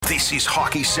This is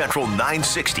Hockey Central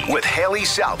 960 with Haley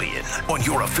Salvian on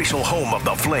your official home of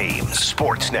the Flames,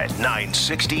 Sportsnet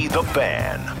 960 The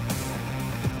Fan.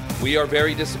 We are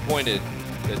very disappointed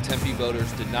that Tempe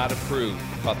voters did not approve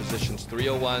Propositions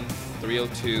 301,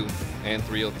 302, and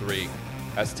 303.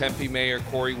 As Tempe Mayor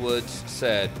Corey Woods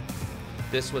said,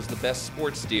 this was the best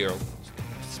sports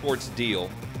deal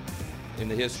in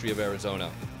the history of Arizona.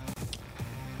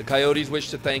 The Coyotes wish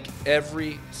to thank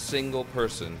every single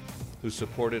person who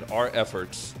supported our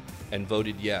efforts and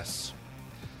voted yes.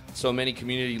 So many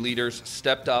community leaders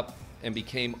stepped up and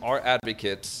became our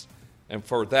advocates, and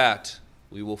for that,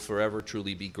 we will forever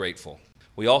truly be grateful.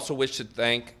 We also wish to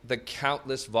thank the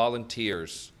countless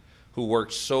volunteers who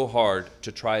worked so hard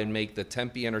to try and make the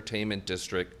Tempe Entertainment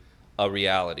District a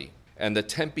reality, and the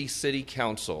Tempe City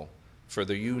Council for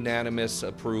their unanimous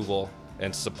approval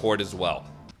and support as well.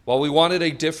 While we wanted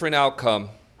a different outcome,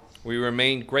 we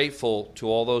remain grateful to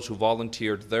all those who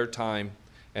volunteered their time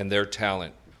and their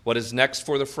talent. What is next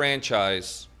for the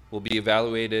franchise will be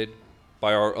evaluated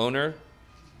by our owner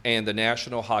and the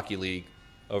National Hockey League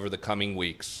over the coming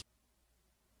weeks.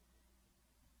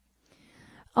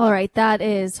 All right, that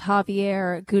is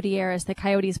Javier Gutierrez, the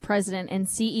Coyotes president and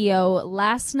CEO,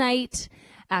 last night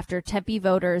after Tempe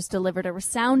voters delivered a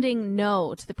resounding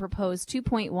no to the proposed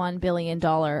 $2.1 billion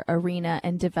arena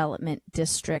and development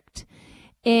district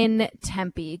in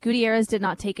Tempe. Gutierrez did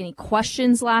not take any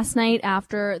questions last night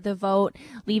after the vote,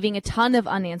 leaving a ton of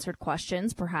unanswered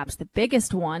questions. Perhaps the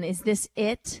biggest one, is this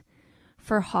it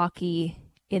for hockey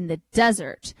in the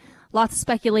desert? Lots of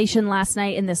speculation last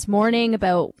night and this morning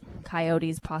about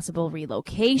Coyotes' possible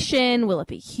relocation. Will it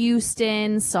be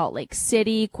Houston, Salt Lake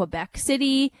City, Quebec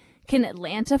City? Can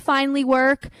Atlanta finally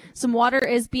work? Some water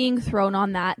is being thrown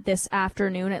on that this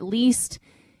afternoon, at least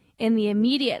in the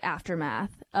immediate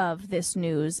aftermath of this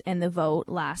news and the vote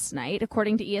last night.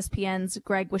 According to ESPN's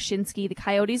Greg Wyshynski, the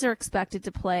Coyotes are expected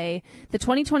to play the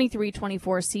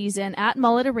 2023-24 season at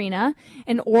Mullet Arena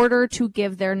in order to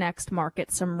give their next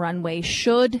market some runway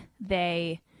should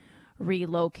they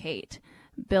relocate.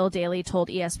 Bill Daly told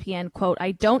ESPN, quote,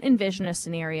 "I don't envision a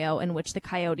scenario in which the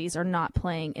Coyotes are not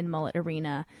playing in Mullet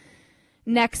Arena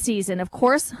next season." Of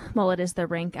course, Mullet is the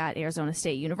rink at Arizona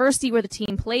State University where the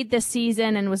team played this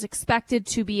season and was expected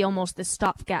to be almost the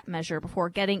stopgap measure before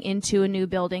getting into a new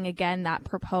building. Again, that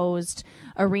proposed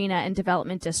arena and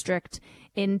development district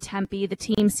in Tempe. The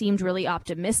team seemed really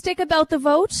optimistic about the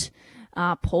vote.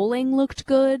 Polling looked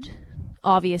good.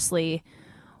 Obviously,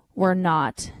 were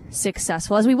not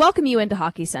successful. As we welcome you into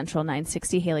Hockey Central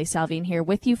 960, Haley Salvian here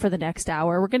with you for the next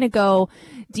hour. We're going to go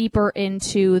deeper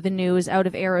into the news out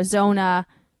of Arizona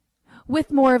with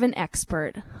more of an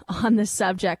expert on the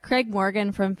subject. Craig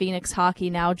Morgan from Phoenix Hockey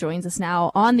now joins us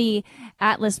now on the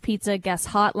Atlas Pizza guest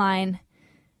hotline.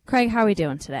 Craig, how are we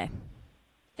doing today?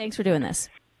 Thanks for doing this.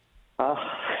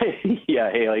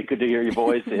 Yeah, Haley, good to hear your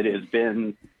voice. It has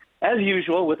been, as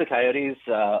usual with the Coyotes,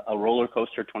 a roller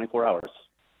coaster 24 hours.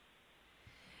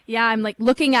 Yeah, I'm like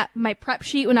looking at my prep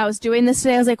sheet when I was doing this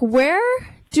today. I was like, where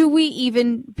do we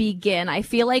even begin? I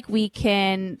feel like we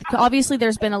can, obviously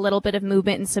there's been a little bit of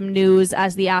movement and some news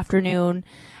as the afternoon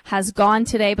has gone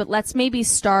today, but let's maybe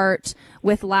start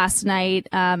with last night.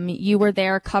 You were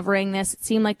there covering this. It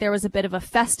seemed like there was a bit of a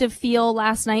festive feel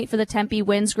last night for the Tempe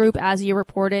Winds group, as you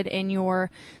reported in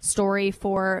your story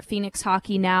for Phoenix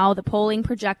Hockey Now. The polling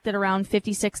projected around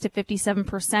 56 to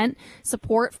 57%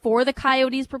 support for the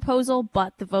Coyotes proposal,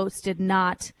 but the votes did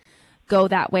not go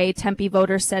that way. Tempe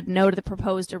voters said no to the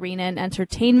proposed arena and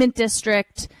entertainment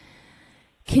district.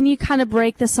 Can you kind of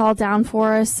break this all down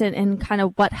for us and kind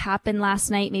of what happened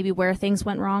last night, maybe where things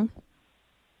went wrong?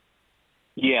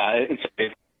 Yeah,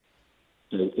 it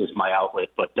is my outlet.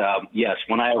 But yes,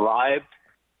 when I arrived,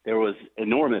 there was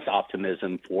enormous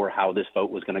optimism for how this vote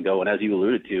was going to go. And as you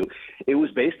alluded to, it was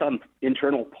based on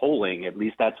internal polling. At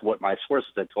least that's what my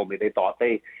sources had told me. They thought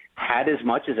they had as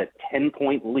much as a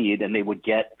 10-point lead and they would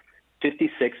get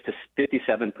 56 to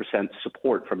 57%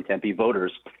 support from Tempe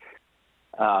voters.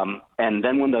 And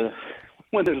then when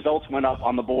the results went up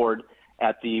on the board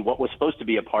at the what was supposed to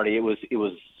be a party, it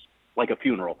was like a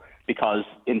funeral because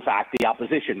in fact the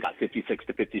opposition got 56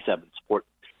 to 57 support.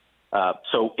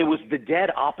 So it was the dead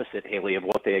opposite, Haley, of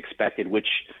what they expected, which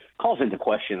calls into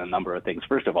question a number of things.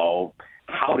 First of all,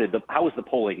 how was the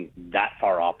polling that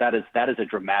far off? That is a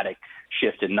dramatic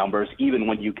shift in numbers, even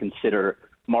when you consider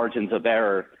margins of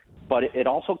error. But it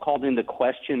also called into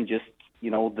question just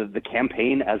the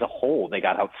campaign as a whole. They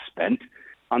got outspent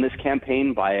on this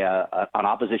campaign by an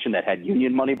opposition that had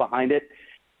union money behind it,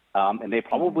 and they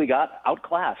probably got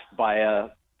outclassed by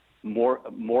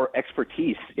more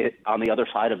expertise on the other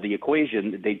side of the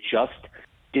equation. They just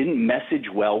didn't message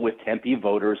well with Tempe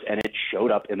voters, and it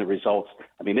showed up in the results.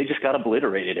 I mean, they just got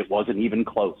obliterated. It wasn't even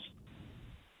close.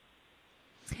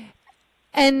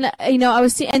 And, I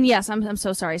was seeing, and yes, I'm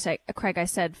so sorry, Craig, I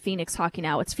said Phoenix Hockey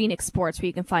Now. It's Phoenix Sports, where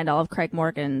you can find all of Craig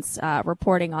Morgan's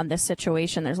reporting on this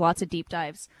situation. There's lots of deep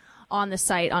dives on the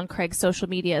site, on Craig's social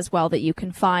media as well, that you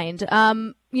can find.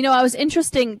 I was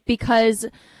interesting because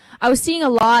I was seeing a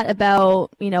lot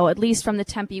about, at least from the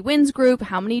Tempe Wins group,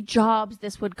 how many jobs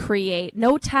this would create.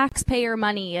 No taxpayer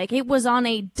money. Like, it was on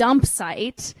a dump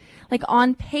site. Like,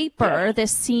 on paper,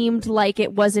 This seemed like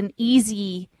it was an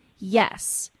easy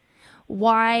yes.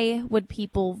 Why would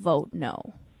people vote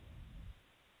no?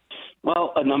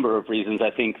 Well, a number of reasons.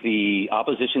 I think the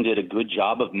opposition did a good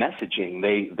job of messaging.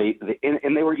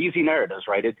 They were easy narratives,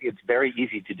 right? It's very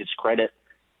easy to discredit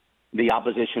the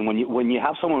opposition when you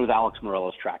have someone with Alex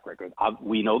Morello's track record.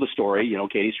 We know the story.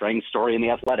 Katie Strang's story in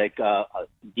The Athletic,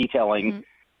 detailing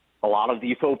a lot of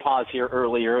the faux pas here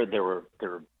earlier. There were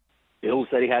bills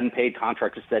that he hadn't paid,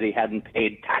 contracts that he hadn't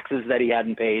paid, taxes that he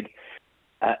hadn't paid,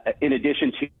 in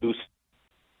addition to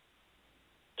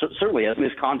certainly as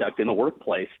misconduct in the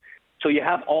workplace. So you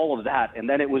have all of that, and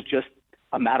then it was just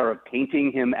a matter of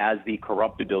painting him as the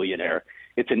corrupt billionaire.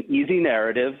 It's an easy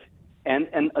narrative, and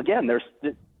again, there's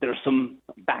some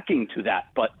backing to that.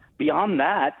 But beyond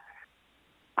that,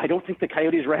 I don't think the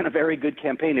Coyotes ran a very good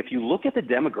campaign. If you look at the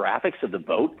demographics of the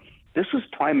vote, this was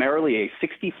primarily a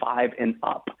 65 and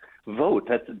up vote.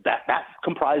 That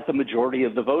comprised the majority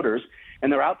of the voters,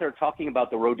 and they're out there talking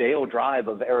about the Rodeo Drive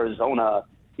of Arizona.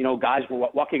 Guys were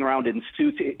walking around in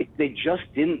suits. They just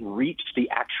didn't reach the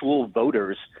actual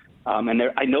voters. I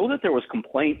know that there was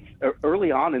complaint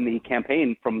early on in the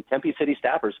campaign from Tempe City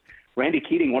staffers. Randy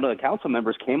Keating, one of the council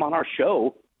members, came on our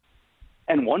show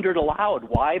and wondered aloud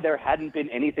why there hadn't been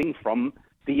anything from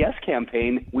the Yes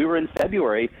campaign. We were in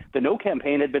February. The No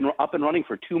campaign had been up and running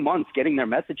for 2 months, getting their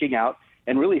messaging out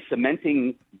and really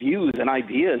cementing views and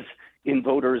ideas in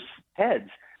voters'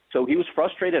 heads. So he was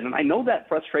frustrated, and I know that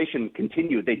frustration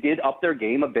continued. They did up their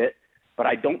game a bit, but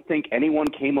I don't think anyone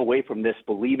came away from this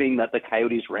believing that the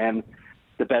Coyotes ran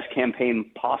the best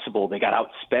campaign possible. They got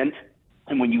outspent,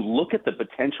 and when you look at the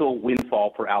potential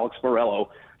windfall for Alex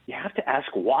Morello, you have to ask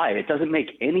why. It doesn't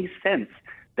make any sense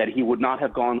that he would not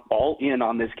have gone all in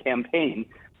on this campaign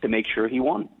to make sure he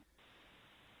won.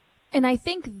 And I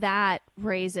think that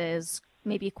raises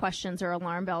maybe questions or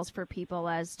alarm bells for people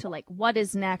as to what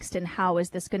is next and how is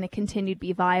this going to continue to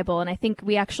be viable. And I think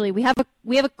we have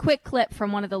a quick clip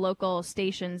from one of the local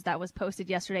stations that was posted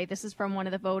yesterday. This is from one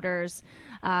of the voters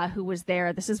who was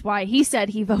there. This is why he said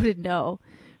he voted no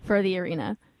for the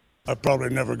arena. I probably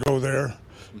never go there,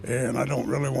 and I don't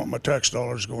really want my tax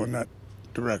dollars going that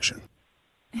direction.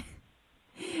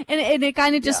 And it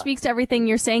kind of just speaks to everything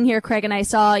you're saying here, Craig. And I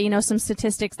saw, some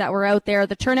statistics that were out there.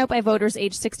 The turnout by voters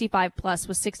age 65 plus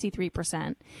was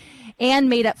 63% and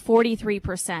made up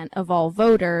 43% of all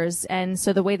voters. And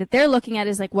so the way that they're looking at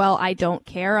it is well, I don't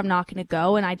care. I'm not going to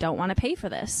go, and I don't want to pay for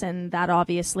this. And that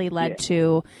obviously led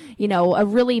to, a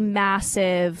really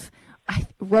massive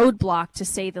roadblock, to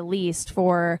say the least,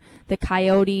 for the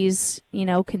Coyotes,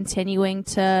 continuing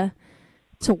to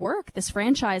work this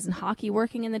franchise and hockey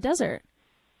working in the desert.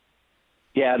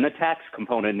 Yeah, and the tax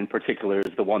component in particular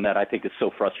is the one that I think is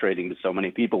so frustrating to so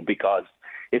many people, because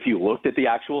if you looked at the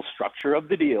actual structure of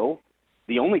the deal,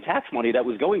 the only tax money that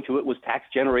was going to it was tax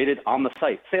generated on the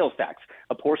site, sales tax.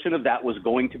 A portion of that was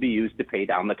going to be used to pay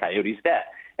down the Coyotes' debt.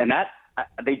 And that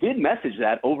they did message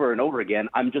that over and over again.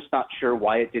 I'm just not sure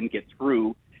why it didn't get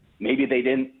through. Maybe they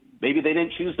didn't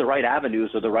choose the right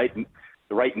avenues or the right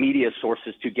media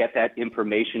sources to get that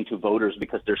information to voters,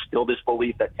 because there's still this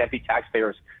belief that Tempe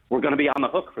taxpayers were going to be on the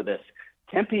hook for this.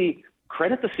 Tempe,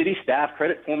 credit the city staff,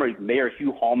 credit former Mayor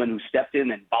Hugh Hallman, who stepped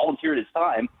in and volunteered his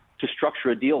time to structure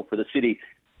a deal for the city.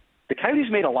 The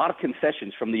Coyotes made a lot of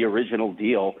concessions from the original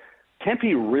deal.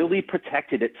 Tempe really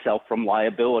protected itself from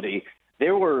liability.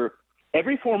 There were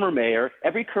every former mayor,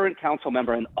 every current council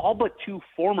member, and all but 2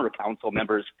 former council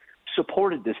members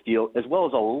supported this deal, as well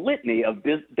as a litany of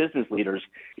business leaders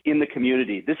in the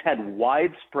community. This had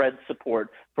widespread support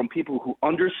from people who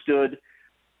understood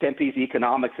Tempe's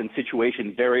economics and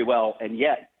situation very well, and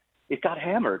yet it got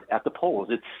hammered at the polls.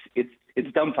 It's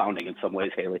dumbfounding in some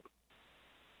ways, Haley.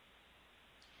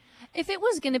 If it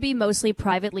was going to be mostly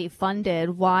privately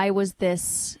funded, why was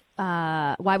there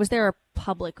a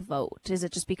public vote? Is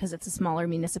it just because it's a smaller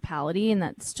municipality and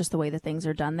that's just the way that things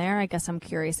are done there? I guess I'm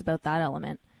curious about that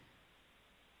element.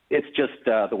 It's just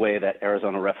the way that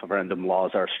Arizona referendum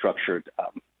laws are structured.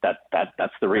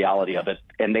 That's the reality of it.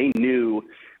 And they knew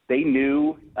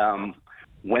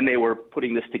when they were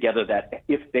putting this together that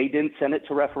if they didn't send it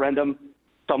to referendum,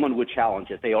 someone would challenge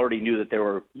it. They already knew that there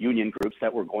were union groups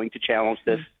that were going to challenge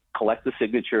this, collect the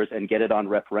signatures, and get it on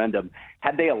referendum.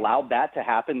 Had they allowed that to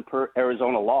happen per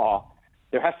Arizona law,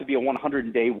 there has to be a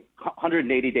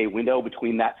 180-day window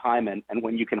between that time and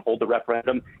when you can hold the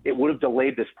referendum. It would have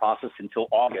delayed this process until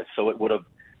August, so it would have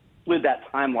slid that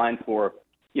timeline for,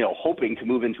 hoping to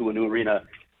move into a new arena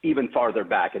even farther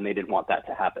back, and they didn't want that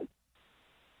to happen.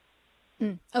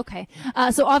 Okay.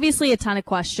 So obviously a ton of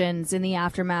questions in the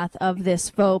aftermath of this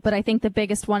vote, but I think the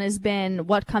biggest one has been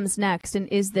what comes next, and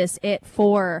is this it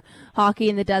for hockey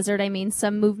in the desert? I mean,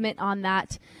 some movement on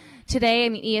that today. I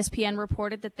mean, ESPN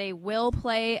reported that they will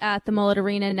play at the Mullet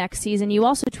Arena next season. You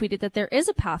also tweeted that there is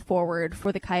a path forward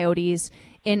for the Coyotes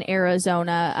in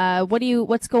Arizona.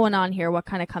 What's going on here? What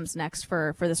kind of comes next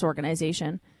for this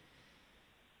organization?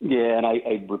 Yeah, and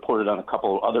I reported on a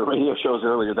couple of other radio shows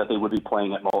earlier that they would be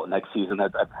playing at Mullet next season.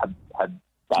 I've had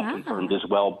that confirmed as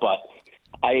well. But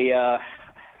I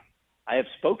have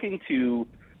spoken to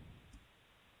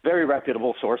very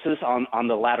reputable sources on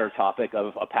the latter topic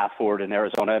of a path forward in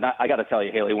Arizona. And I got to tell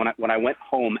you, Haley, when I went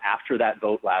home after that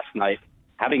vote last night,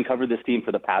 having covered this team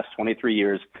for the past 23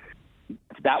 years,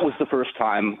 that was the first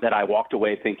time that I walked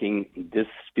away thinking, this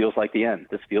feels like the end.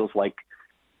 This feels like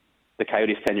the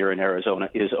Coyotes' tenure in Arizona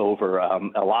is over.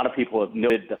 A lot of people have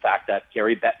noted the fact that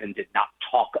Gary Bettman did not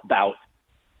talk about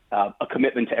a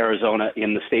commitment to Arizona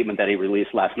in the statement that he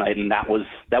released last night, and that was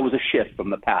a shift from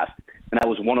the past. And that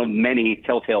was one of many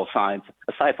telltale signs.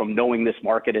 Aside from knowing this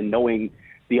market and knowing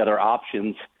the other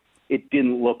options, it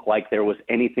didn't look like there was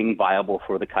anything viable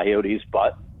for the Coyotes.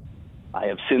 But I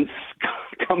have since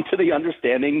come to the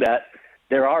understanding that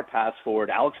there are paths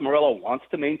forward. Alex Morello wants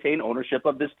to maintain ownership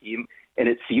of this team, and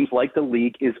it seems like the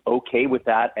league is okay with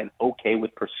that and okay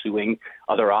with pursuing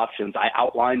other options. I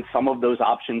outlined some of those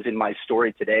options in my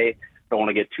story today. Don't want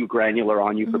to get too granular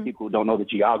on you for people who don't know the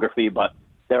geography, but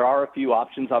there are a few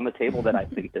options on the table that I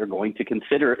think they're going to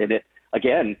consider. And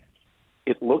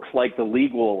it looks like the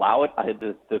league will allow it.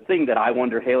 The thing that I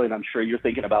wonder, Haley, and I'm sure you're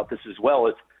thinking about this as well,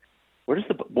 is where does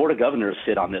the Board of Governors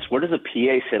sit on this? Where does the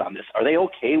PA sit on this? Are they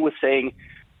okay with saying,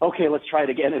 okay, let's try it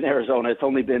again in Arizona? It's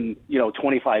only been,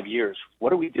 25 years.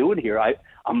 What are we doing here?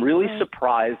 I'm really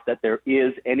surprised that there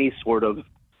is any sort of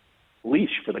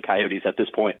leash for the Coyotes at this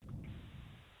point.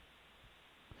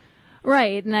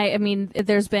 Right. And I mean,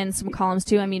 there's been some columns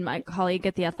too. I mean, my colleague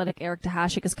at The Athletic, Eric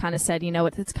Tahashik, has kind of said,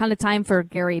 it's kind of time for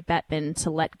Gary Bettman to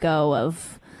let go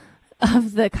of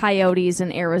the Coyotes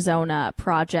in Arizona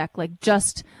project, like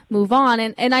just move on.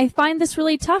 And I find this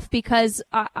really tough because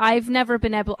I've never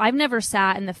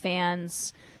sat in the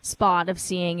fans' spot of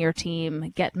seeing your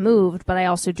team get moved, but I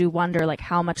also do wonder, like,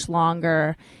 how much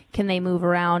longer can they move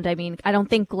around? I mean, I don't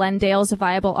think Glendale's a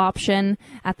viable option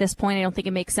at this point. I don't think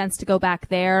it makes sense to go back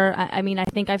there. I mean, I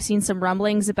think I've seen some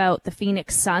rumblings about the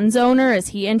Phoenix Suns owner. Is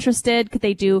he interested? Could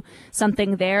they do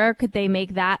something there? Could they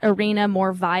make that arena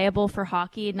more viable for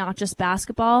hockey, not just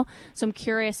basketball? So I'm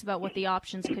curious about what the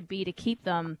options could be to keep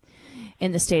them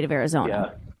in the state of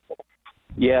Arizona.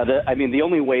 Yeah, the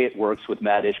only way it works with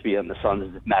Matt Ishbia and the Suns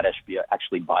is if Matt Ishbia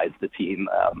actually buys the team.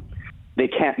 They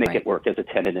can't make it work as a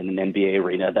tenant in an NBA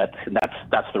arena.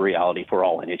 That's the reality for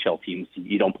all NHL teams.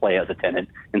 You don't play as a tenant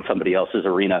in somebody else's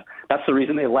arena. That's the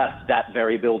reason they left that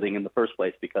very building in the first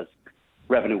place, because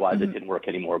revenue-wise it didn't work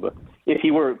anymore. But if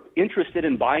he were interested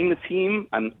in buying the team,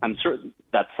 I'm certain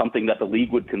that's something that the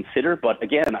league would consider. But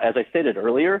again, as I stated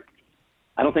earlier,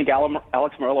 I don't think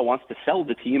Alex Morello wants to sell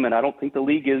the team, and I don't think the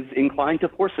league is inclined to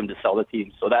force him to sell the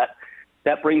team. So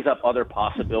that brings up other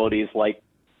possibilities, like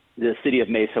the city of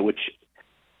Mesa, which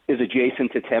is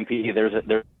adjacent to Tempe.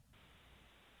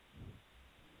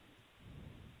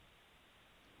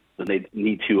 They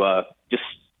need to just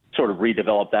sort of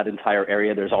redevelop that entire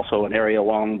area. There's also an area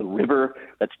along the river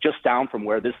that's just down from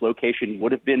where this location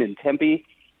would have been in Tempe.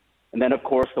 And then, of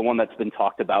course, the one that's been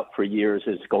talked about for years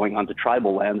is going onto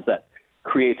tribal lands that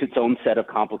creates its own set of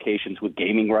complications with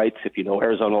gaming rights. If you know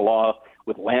Arizona law,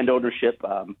 with land ownership,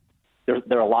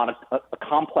 there are a lot of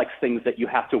complex things that you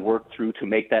have to work through to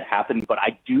make that happen. But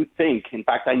I do think, in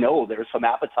fact, I know there's some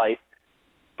appetite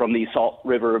from the Salt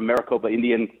River Maricopa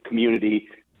Indian community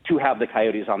to have the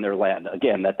Coyotes on their land.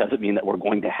 Again, that doesn't mean that we're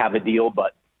going to have a deal,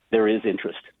 but there is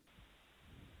interest.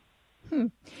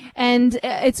 And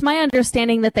it's my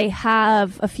understanding that they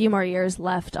have a few more years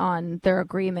left on their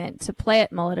agreement to play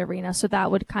at Mullet Arena, so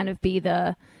that would kind of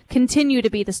continue to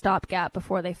be the stopgap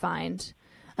before they find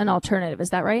an alternative. Is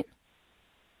that right?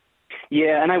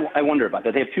 Yeah, and I wonder about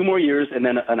that. They have 2 more years and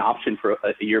then an option for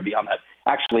a year beyond that.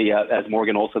 Actually, as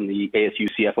Morgan Olson, the ASU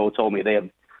CFO, told me, they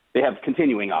have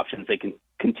continuing options. They can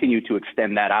continue to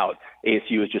extend that out.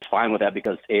 ASU is just fine with that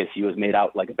because ASU is made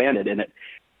out like a bandit in it.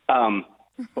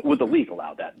 But would the league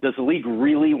allow that? Does the league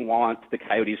really want the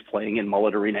Coyotes playing in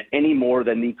Mullet Arena any more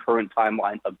than the current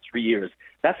timeline of 3 years?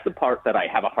 That's the part that I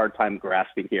have a hard time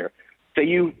grasping here. Say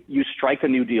you strike a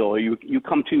new deal, or you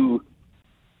come to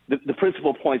the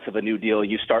principal points of a new deal,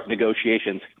 you start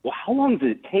negotiations. Well, how long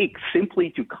does it take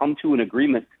simply to come to an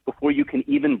agreement before you can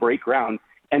even break ground?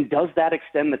 And does that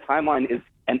extend the timeline?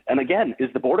 And again,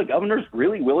 is the Board of Governors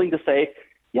really willing to say,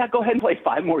 yeah, go ahead and play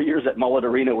 5 more years at Mullet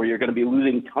Arena where you're going to be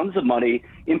losing tons of money,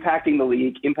 impacting the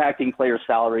league, impacting players'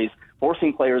 salaries,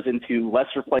 forcing players into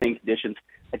lesser playing conditions?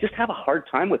 I just have a hard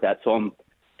time with that. So I'm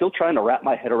still trying to wrap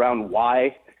my head around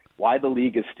why the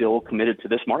league is still committed to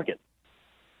this market.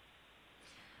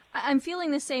 I'm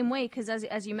feeling the same way because,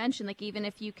 as you mentioned, like even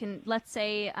if you can, let's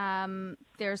say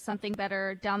there's something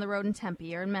better down the road in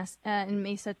Tempe or in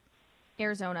Mesa,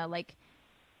 Arizona, like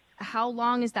how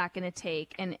long is that going to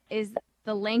take? And is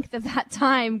the length of that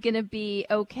time going to be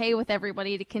okay with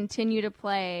everybody to continue to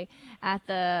play at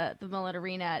the Mullet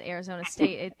Arena at Arizona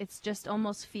State? It's just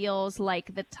almost feels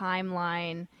like the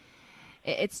timeline,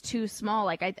 it's too small.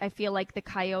 Like I feel like the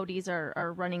Coyotes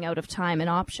are running out of time and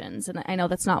options. And I know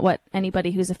that's not what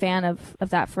anybody who's a fan of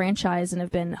that franchise and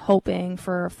have been hoping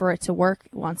for it to work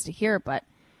wants to hear, but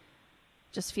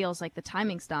just feels like the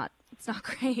timing's not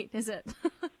great, is it?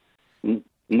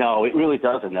 No, it really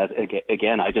doesn't.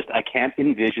 Again, I can't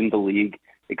envision the league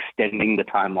extending the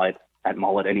timeline at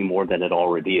Mullet any more than it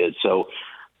already is. So,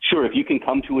 sure, if you can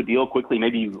come to a deal quickly,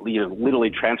 maybe you literally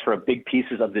transfer a big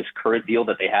pieces of this current deal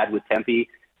that they had with Tempe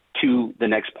to the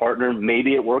next partner,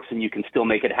 maybe it works and you can still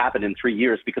make it happen in 3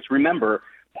 years. Because remember,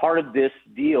 part of this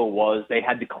deal was they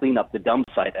had to clean up the dump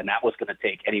site, and that was going to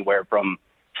take anywhere from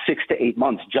 6 to 8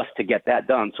 months just to get that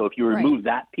done. So if you remove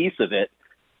that piece of it,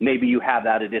 maybe you have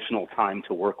that additional time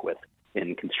to work with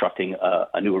in constructing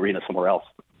a new arena somewhere else.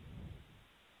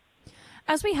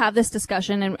 As we have this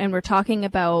discussion and we're talking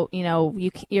about,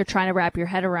 you're trying to wrap your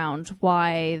head around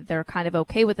why they're kind of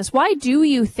okay with this. Why do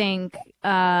you think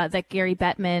that Gary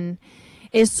Bettman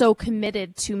is so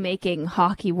committed to making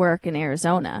hockey work in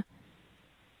Arizona?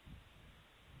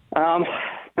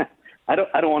 I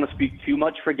don't want to speak too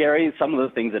much for Gary. Some of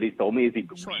the things that he told me is he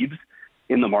believes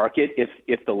in the market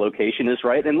if the location is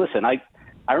right. And listen,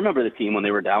 I remember the team when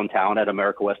they were downtown at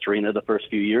America West Arena the first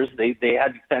few years. They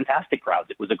had fantastic crowds.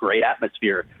 It was a great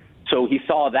atmosphere. So he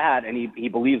saw that, and he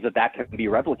believes that can be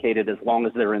replicated as long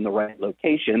as they're in the right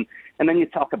location. And then you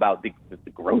talk about the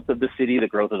growth of the city, the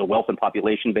growth of the wealth and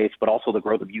population base, but also the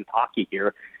growth of youth hockey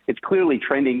here. It's clearly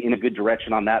trending in a good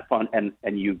direction on that front. And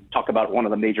you talk about one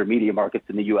of the major media markets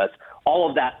in the U.S. All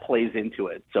of that plays into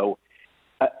it. So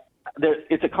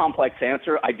it's a complex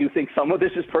answer. I do think some of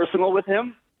this is personal with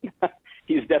him.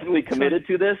 He's definitely committed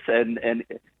to this, and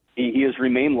he has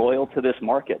remained loyal to this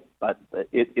market. But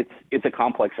it's a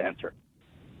complex answer.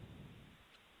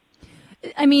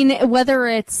 I mean, whether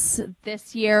it's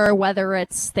this year or whether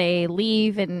it's they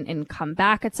leave and come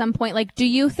back at some point, like, do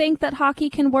you think that hockey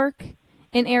can work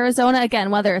in Arizona?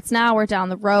 Again, whether it's now or down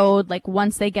the road, like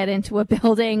once they get into a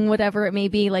building, whatever it may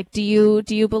be, like, do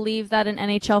you believe that an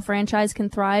NHL franchise can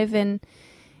thrive in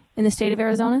the state of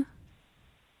Arizona?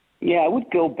 Yeah, I would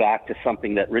go back to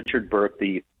something that Richard Burke,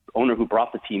 the owner who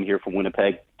brought the team here from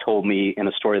Winnipeg, told me in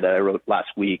a story that I wrote last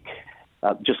week,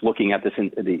 just looking at this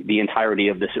the entirety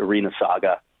of this arena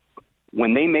saga.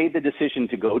 When they made the decision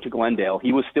to go to Glendale,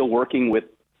 he was still working with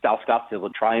South Scottsdale to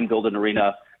try and build an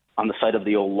arena on the site of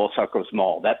the old Los Arcos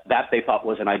Mall. That they thought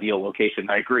was an ideal location.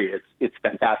 I agree. It's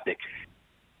fantastic.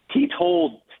 He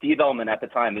told Steve Ellman at the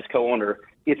time, his co-owner,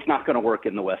 it's not going to work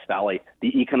in the West Valley.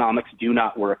 The economics do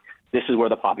not work. This is where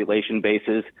the population base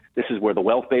is. This is where the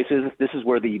wealth base is. This is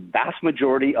where the vast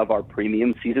majority of our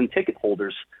premium season ticket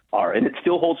holders are. And it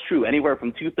still holds true. Anywhere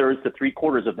from 2/3 to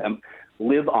 3/4 of them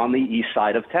live on the east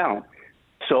side of town.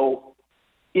 So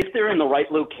if they're in the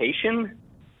right location,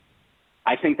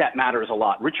 I think that matters a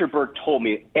lot. Richard Burke told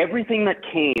me everything that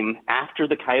came after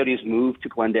the Coyotes moved to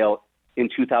Glendale in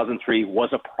 2003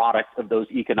 was a product of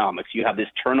those economics. You have this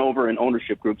turnover in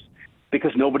ownership groups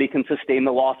because nobody can sustain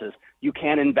the losses. You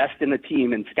can't invest in the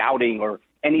team in scouting or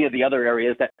any of the other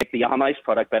areas that make the on-ice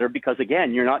product better because,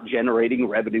 again, you're not generating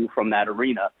revenue from that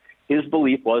arena. His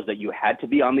belief was that you had to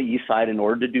be on the east side in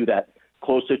order to do that,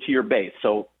 closer to your base.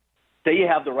 So say you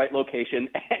have the right location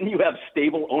and you have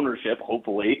stable ownership,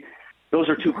 hopefully. Those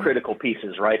are two critical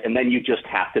pieces, right? And then you just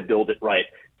have to build it right.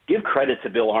 Give credit to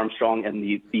Bill Armstrong and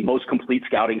the most complete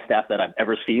scouting staff that I've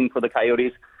ever seen for the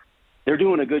Coyotes. They're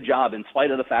doing a good job in spite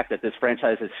of the fact that this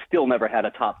franchise has still never had a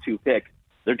top 2 pick.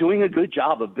 They're doing a good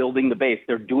job of building the base.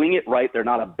 They're doing it right. They're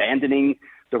not abandoning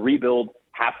the rebuild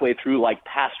halfway through like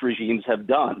past regimes have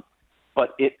done.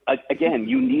 But again,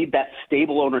 you need that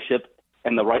stable ownership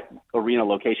and the right arena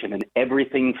location, and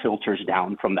everything filters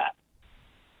down from that.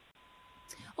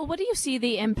 Well, what do you see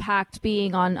the impact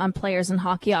being on players and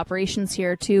hockey operations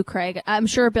here too, Craig? I'm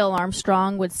sure Bill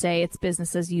Armstrong would say it's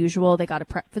business as usual. They got to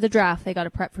prep for the draft. They got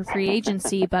to prep for free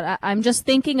agency. But I'm just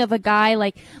thinking of a guy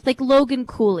like Logan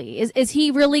Cooley. Is he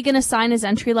really going to sign his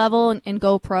entry level and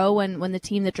go pro when the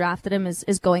team that drafted him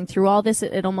is going through all this?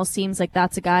 It almost seems like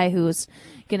that's a guy who's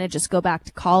going to just go back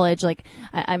to college. Like,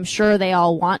 I'm sure they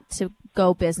all want to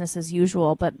go business as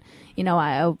usual, but,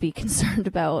 I would be concerned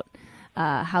about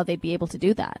how they'd be able to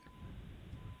do that.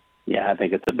 Yeah, I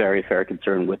think it's a very fair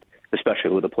concern,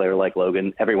 especially with a player like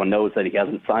Logan. Everyone knows that he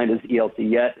hasn't signed his ELC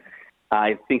yet.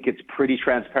 I think it's pretty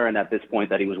transparent at this point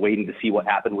that he was waiting to see what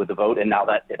happened with the vote, and now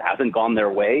that it hasn't gone their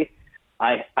way,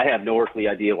 I have no earthly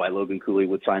idea why Logan Cooley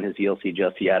would sign his ELC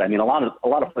just yet. I mean, a lot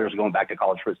of players are going back to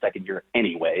college for a second year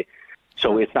anyway,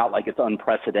 so it's not like it's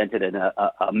unprecedented and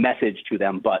a message to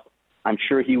them, but I'm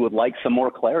sure he would like some more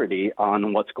clarity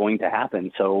on what's going to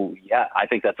happen. So, yeah, I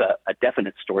think that's a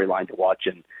definite storyline to watch.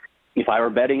 And if I were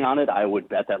betting on it, I would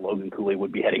bet that Logan Cooley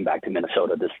would be heading back to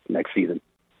Minnesota this next season.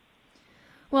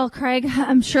 Well, Craig,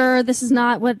 I'm sure this is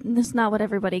not what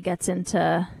everybody gets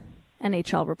into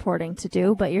NHL reporting to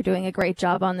do, but you're doing a great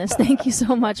job on this. Thank you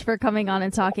so much for coming on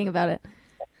and talking about it.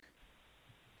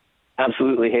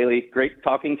 Absolutely, Haley. Great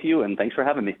talking to you, and thanks for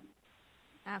having me.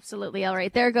 Absolutely. All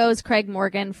right. There goes Craig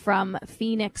Morgan from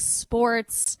Phoenix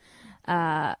Sports.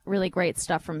 Really great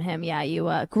stuff from him. Yeah,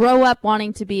 you grow up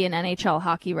wanting to be an NHL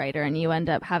hockey writer, and you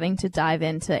end up having to dive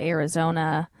into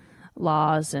Arizona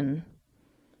laws and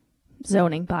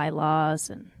zoning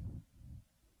bylaws and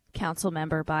council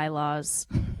member bylaws.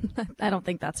 I don't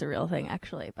think that's a real thing,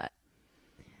 actually, but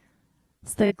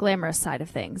it's the glamorous side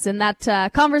of things. And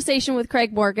that conversation with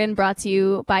Craig Morgan brought to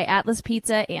you by Atlas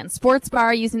Pizza and Sports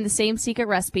Bar, using the same secret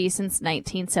recipe since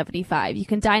 1975. You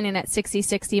can dine in at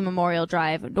 6060 Memorial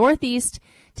Drive Northeast,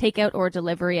 takeout or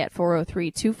delivery at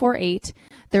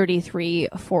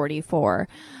 403-248-3344.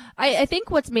 I think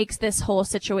what makes this whole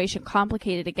situation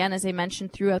complicated, again, as I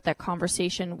mentioned throughout that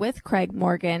conversation with Craig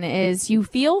Morgan, is you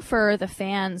feel for the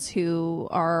fans who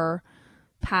are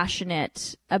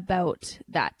passionate about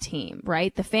that team,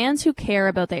 right? The fans who care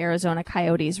about the Arizona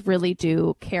Coyotes really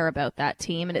do care about that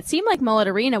team. And it seemed like Mullet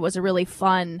Arena was a really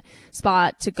fun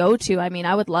spot to go to. I mean,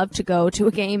 I would love to go to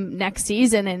a game next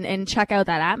season and check out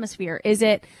that atmosphere. Is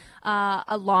it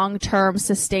a long-term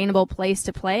sustainable place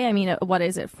to play? I mean, what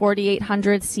is it,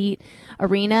 4,800 seat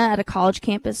arena at a college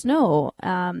campus? No,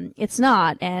 it's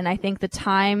not. And I think the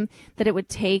time that it would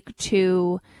take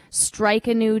to strike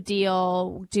a new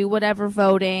deal, do whatever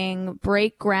voting,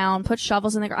 break ground, put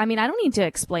shovels in the ground. I mean, I don't need to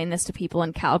explain this to people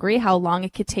in Calgary, how long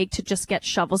it could take to just get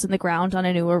shovels in the ground on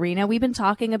a new arena. We've been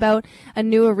talking about a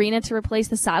new arena to replace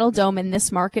the Saddle Dome in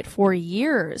this market for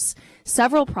years.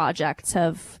 Several projects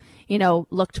have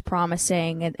looked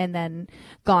promising and then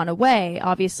gone away.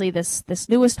 Obviously, this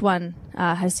newest one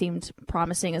has seemed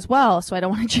promising as well, so I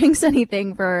don't want to jinx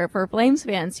anything for Flames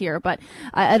fans here, but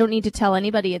I don't need to tell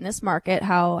anybody in this market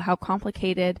how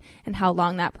complicated and how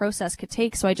long that process could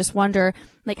take. So I just wonder,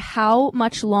 how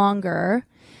much longer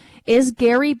is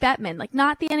Gary Bettman,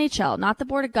 not the NHL, not the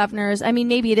Board of Governors, I mean,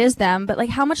 maybe it is them, but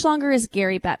how much longer is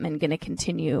Gary Bettman going to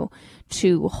continue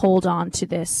to hold on to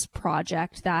this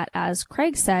project that, as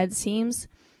Craig said, seems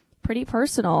pretty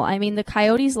personal? I mean, the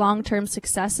Coyotes' long-term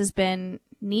success has been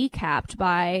kneecapped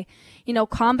by,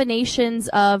 combinations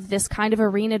of this kind of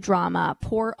arena drama,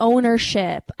 poor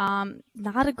ownership,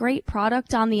 not a great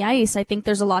product on the ice. I think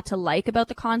there's a lot to like about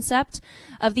the concept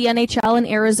of the NHL in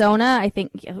Arizona. I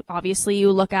think, obviously, you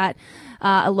look at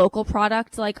a local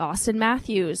product like Austin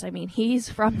Matthews. I mean, he's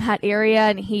from that area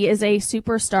and he is a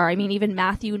superstar. I mean, even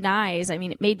Matthew Nyes. I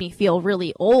mean, it made me feel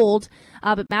really old,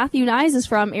 but Matthew Nyes is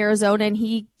from Arizona and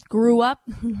he grew up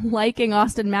liking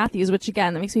Austin Matthews, which,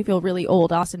 again, that makes me feel really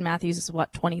old. Austin Matthews is,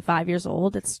 25 years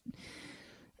old? It's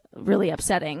really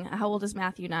upsetting. How old is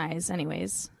Matthew Nyes?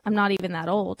 Anyways, I'm not even that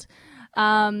old.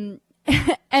 And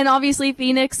obviously,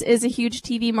 Phoenix is a huge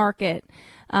TV market.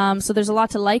 So there's a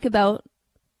lot to like about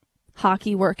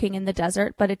hockey working in the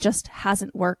desert, but it just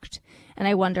hasn't worked. And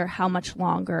I wonder how much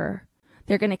longer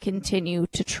they're going to continue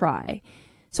to try.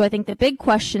 So I think the big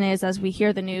question is, as we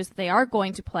hear the news that they are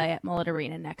going to play at Mullet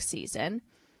Arena next season,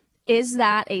 is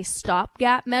that a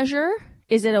stopgap measure?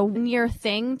 Is it a one-year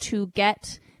thing to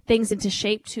get things into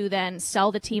shape to then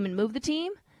sell the team and move the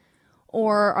team?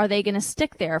 Or are they going to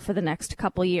stick there for the next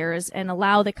couple years and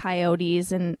allow the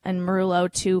Coyotes and Murillo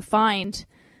to find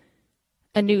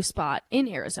a new spot in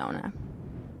Arizona?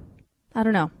 I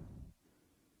don't know.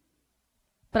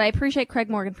 But I appreciate Craig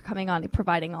Morgan for coming on and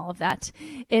providing all of that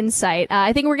insight.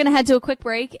 I think we're going to head to a quick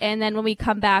break, and then when we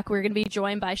come back, we're going to be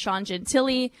joined by Sean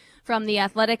Gentile from The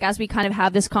Athletic as we kind of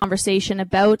have this conversation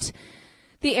about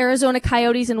the Arizona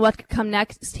Coyotes and what could come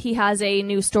next. He has a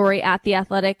new story at The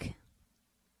Athletic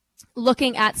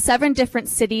looking at 7 different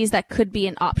cities that could be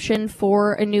an option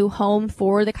for a new home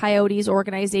for the Coyotes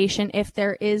organization if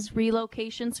there is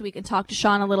relocation. So we can talk to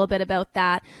Sean a little bit about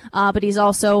that. But he's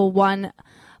also one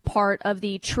part of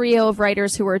the trio of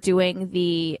writers who are doing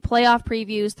the playoff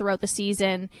previews throughout the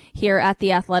season here at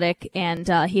The Athletic. And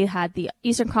he had the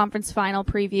Eastern Conference Final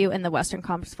preview and the Western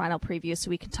Conference Final preview. So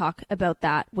we can talk about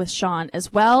that with Sean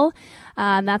as well.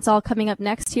 And that's all coming up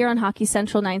next here on Hockey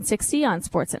Central 960 on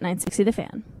Sportsnet 960 The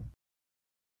Fan.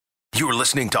 You're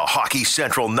listening to Hockey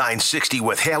Central 960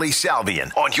 with Haley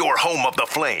Salvian on your home of the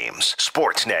Flames,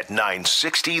 Sportsnet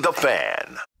 960 The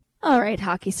Fan. All right,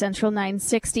 Hockey Central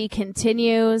 960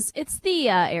 continues. It's the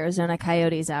Arizona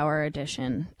Coyotes Hour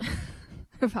edition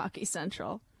of Hockey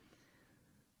Central.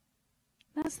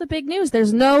 That's the big news.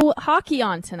 There's no hockey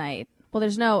on tonight. Well,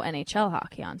 there's no NHL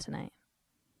hockey on tonight.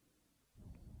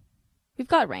 We've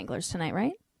got Wranglers tonight,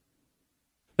 right?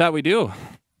 That we do.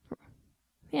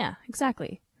 Yeah,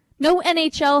 exactly. No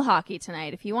NHL hockey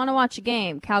tonight. If you want to watch a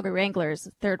game, Calgary Wranglers,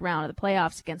 the third round of the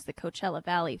playoffs against the Coachella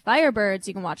Valley Firebirds,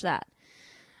 you can watch that.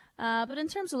 But in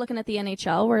terms of looking at the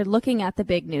NHL, we're looking at the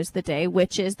big news of the day,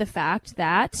 which is the fact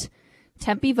that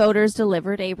Tempe voters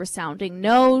delivered a resounding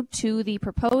no to the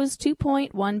proposed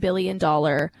 $2.1 billion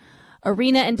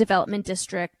arena and development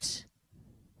district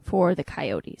for the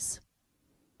Coyotes.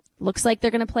 Looks like they're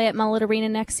going to play at Mullet Arena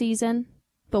next season,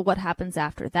 but what happens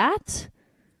after that?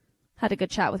 Had a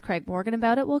good chat with Craig Morgan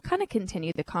about it. We'll kind of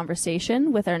continue the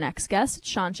conversation with our next guest,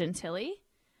 Sean Gentile,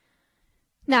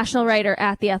 national writer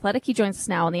at The Athletic. He joins us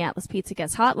now on the Atlas Pizza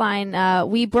Guest Hotline.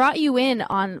 We brought you in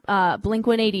on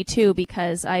Blink-182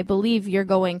 because I believe you're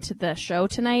going to the show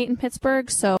tonight in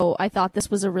Pittsburgh, so I thought this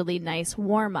was a really nice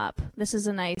warm-up. This is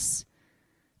a nice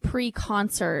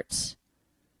pre-concert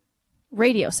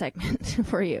radio segment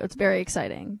for you. It's very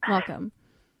exciting. Welcome.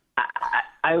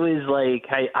 I was like,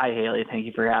 hi Haley, thank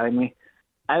you for having me.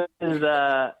 I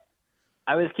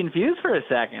was confused for a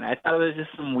second. I thought it was just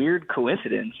some weird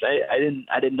coincidence. I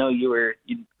didn't know you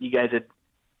guys had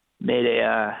made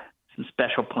some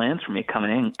special plans for me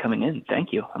coming in.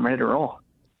 Thank you. I'm ready to roll.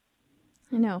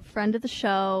 I know, friend of the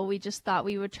show. We just thought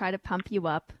we would try to pump you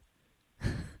up.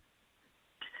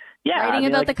 Yeah, writing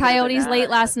about the Coyotes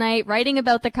late last night. Writing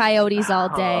about the Coyotes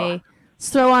all day. Let's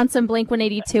throw on some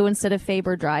Blink-182 instead of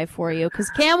Faber Drive for you,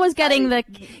 because Cam was getting the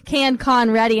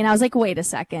CanCon ready, and I was like, wait a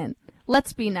second.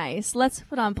 Let's be nice. Let's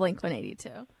put on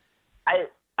Blink-182.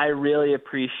 I really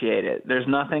appreciate it. There's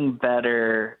nothing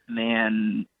better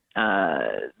than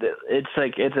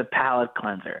it's a palate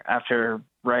cleanser after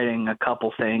writing a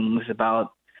couple things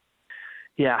about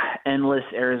endless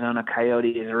Arizona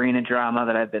Coyotes arena drama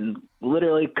that I've been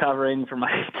literally covering for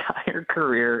my entire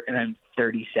career, and I'm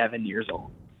 37 years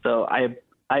old. So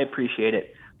I appreciate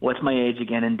it. What's my age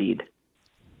again? Indeed.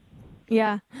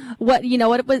 Yeah.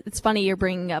 It's funny you're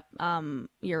bringing up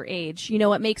your age. You know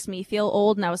what makes me feel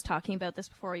old, and I was talking about this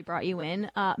before we brought you in.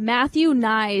 Matthew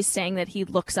Nye saying that he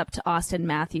looks up to Austin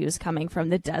Matthews coming from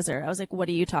the desert. I was like, what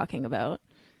are you talking about?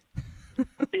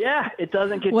 Yeah, it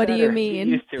doesn't get what better. Do you mean?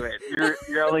 Get used to it.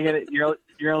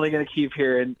 You're only gonna keep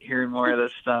hearing more of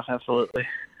this stuff. Absolutely.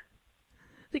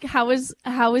 Like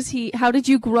how did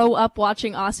you grow up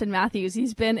watching Austin Matthews?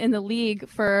 He's been in the league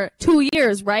for 2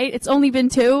 years, right? It's only been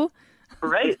 2?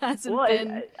 Right. It hasn't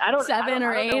been 7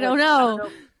 or 8. Oh no.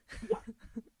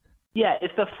 Yeah,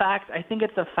 it's the fact. I think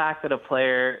it's the fact that a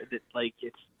player that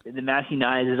it's the Matthew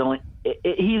Nye is only.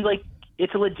 He's like,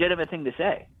 it's a legitimate thing to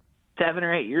say. 7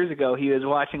 or 8 years ago, he was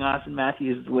watching Austin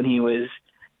Matthews when he was,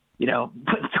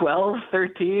 12,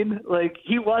 13. Like,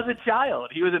 he was a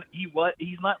child. He's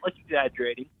not like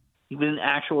exaggerating. He was an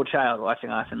actual child watching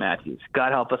Austin Matthews.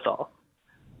 God help us all.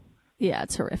 Yeah,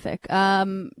 it's horrific.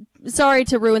 Sorry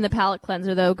to ruin the palate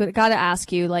cleanser, though. Got to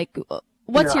ask you,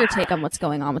 what's your take on what's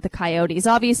going on with the Coyotes?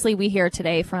 Obviously, we hear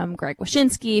today from Greg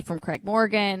Wyshynski, from Craig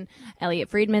Morgan. Elliot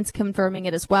Friedman's confirming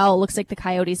it as well. It looks like the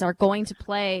Coyotes are going to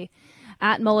play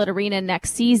at Mullet Arena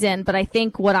next season. But I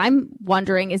think what I'm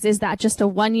wondering is that just a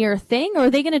one-year thing, or are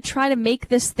they going to try to make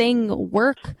this thing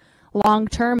work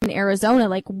long-term in Arizona?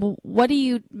 Like, what do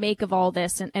you make of all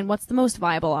this, and what's the most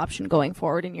viable option going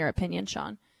forward, in your opinion,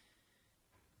 Sean?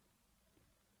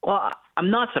 Well,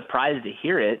 I'm not surprised to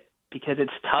hear it, because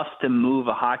it's tough to move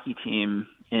a hockey team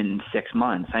in 6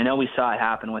 months. I know we saw it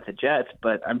happen with the Jets,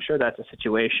 but I'm sure that's a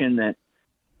situation that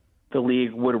the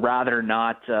league would rather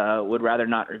not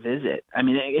revisit. I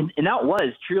mean, and that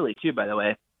was truly too, by the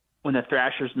way, when the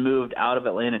Thrashers moved out of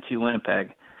Atlanta to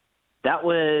Winnipeg. That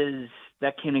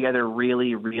came together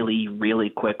really, really, really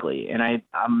quickly, and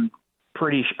I'm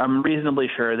reasonably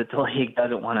sure that the league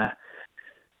doesn't want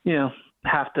to,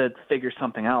 have to figure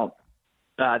something out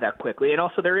that quickly. And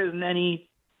also, there isn't any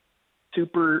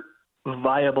super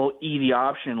viable easy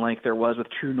option like there was with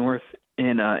True North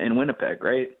in Winnipeg,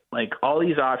 right? Like all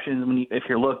these options, if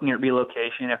you're looking at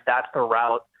relocation, if that's the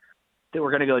route that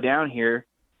we're going to go down here,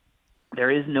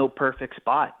 there is no perfect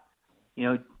spot.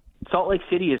 Salt Lake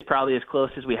City is probably as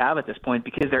close as we have at this point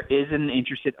because there is an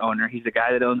interested owner. He's the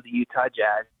guy that owns the Utah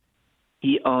Jazz.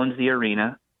 He owns the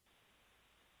arena.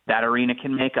 That arena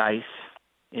can make ice.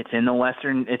 It's in the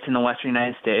western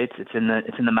United States. It's in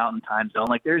the Mountain Time Zone.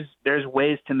 Like there's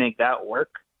ways to make that work,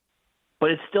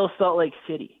 but it's still Salt Lake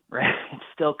City, right? It's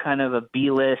still kind of a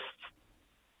B-list,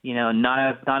 not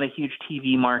a huge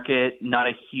TV market, not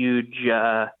a huge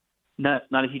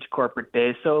corporate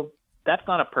base. So that's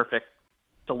not a perfect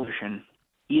solution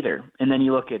either. And then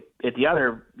you look at the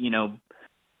other,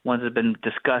 ones that have been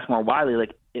discussed more widely,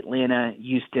 like Atlanta,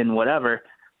 Houston, whatever.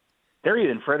 They're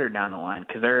even further down the line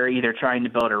because they're either trying to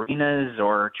build arenas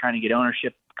or trying to get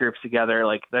ownership groups together.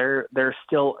 Like they're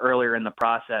still earlier in the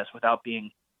process without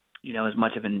being, as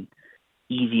much of an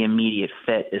easy, immediate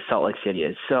fit as Salt Lake City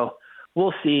is. So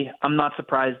we'll see. I'm not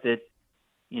surprised that,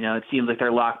 it seems like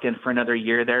they're locked in for another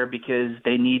year there because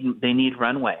they need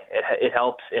runway. It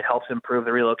helps improve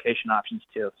the relocation options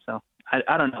too. So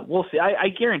I don't know. We'll see. I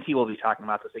guarantee we'll be talking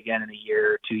about this again in a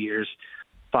year, 2 years,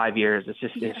 5 years. It's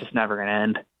just never going to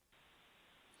end.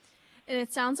 And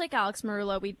it sounds like Alex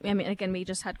Marullo, we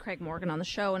just had Craig Morgan on the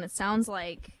show, and it sounds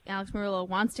like Alex Marullo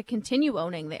wants to continue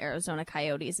owning the Arizona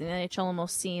Coyotes. And the NHL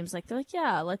almost seems like they're like,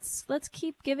 yeah, let's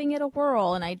keep giving it a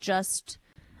whirl. And I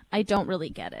don't really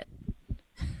get it.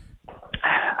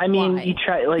 I mean, you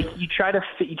try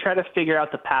to figure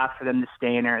out the path for them to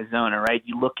stay in Arizona, right?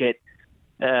 You look at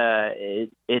the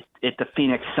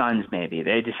Phoenix Suns. Maybe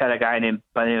they just had a guy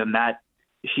by the name of Matt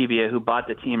Shibia who bought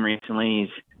the team recently.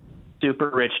 He's super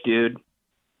rich dude.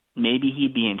 Maybe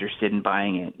he'd be interested in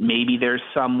buying it. Maybe there's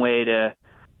some way to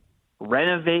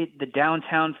renovate the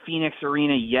downtown Phoenix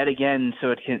arena yet again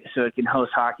so it can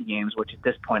host hockey games, which at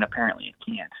this point apparently it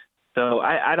can't. So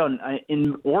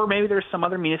or maybe there's some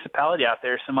other municipality out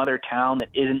there, some other town that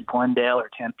isn't Glendale or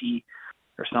Tempe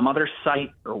or some other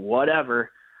site or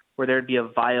whatever where there'd be a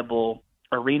viable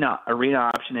arena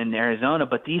option in Arizona.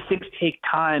 But these things take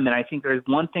time, and I think there's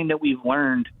one thing that we've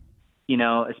learned,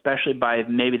 especially by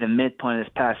maybe the midpoint of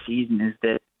this past season, is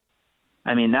that,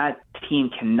 that team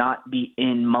cannot be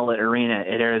in Mullet Arena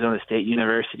at Arizona State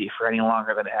University for any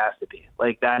longer than it has to be.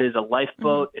 Like, that is a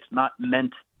lifeboat. Mm-hmm.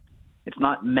 It's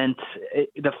not meant.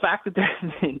 The fact that they're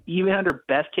even under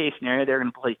best case scenario, they're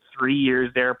going to play 3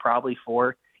 years there, probably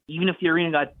 4, even if the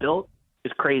arena got built,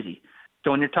 is crazy. So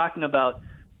when you're talking about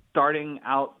starting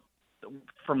out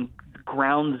from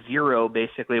ground zero,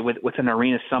 basically with an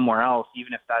arena somewhere else,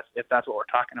 even if that's what we're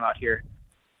talking about here,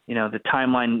 the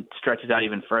timeline stretches out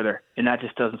even further, and that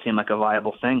just doesn't seem like a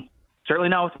viable thing. Certainly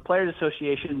not with the Players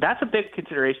Association. That's a big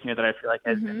consideration here that I feel like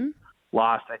has been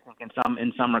lost. I think in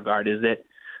some regard is that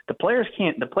the players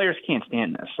can't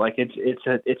stand this. Like it's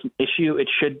an issue. It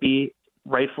should be,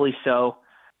 rightfully so,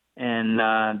 and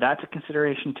that's a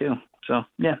consideration too. So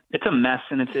yeah, it's a mess,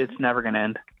 and it's never going to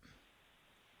end.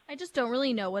 I just don't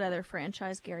really know what other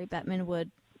franchise Gary Bettman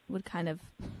would kind of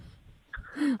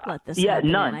let this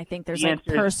happen. None. And I think there's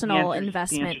personal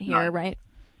investment here, none. Right?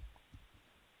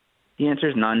 The answer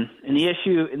is none. And the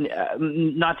issue,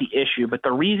 not the issue, but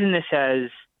the reason this has,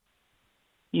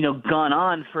 gone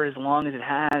on for as long as it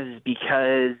has is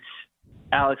because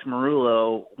Alex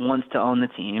Marullo wants to own the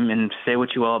team, and say what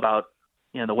you will about,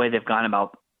 the way they've gone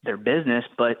about their business,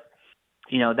 but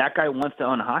that guy wants to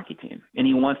own a hockey team, and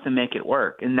he wants to make it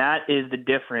work. And that is the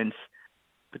difference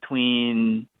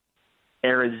between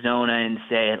Arizona and,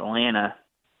 say, Atlanta,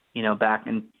 back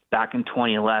in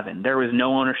 2011. There was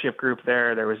no ownership group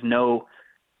there. There was no,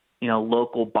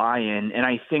 local buy-in. And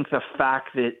I think the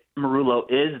fact that Marullo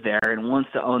is there and wants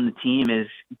to own the team is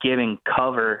giving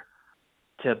cover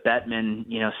to Bettman,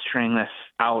 string this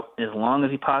out as long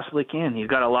as he possibly can. He's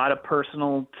got a lot of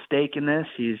personal stake in this.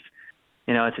 He's,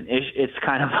 it's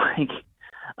kind of like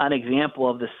an example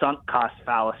of the sunk cost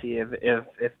fallacy if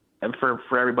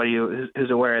for everybody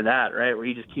who's aware of that, right? Where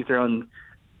you just keep throwing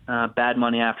bad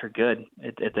money after good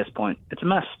at this point. It's a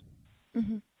mess.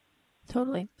 Mm-hmm.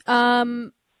 Totally.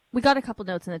 We got a couple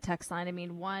notes in the text line.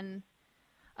 One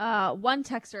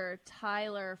texter,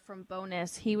 Tyler from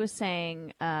Bonus, he was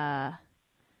saying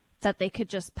that they could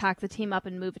just pack the team up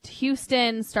and move it to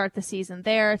Houston, start the season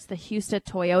there. It's the Houston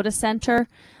Toyota Center.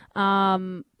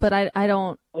 But I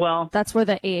don't. Well, that's where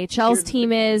the AHL's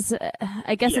team is.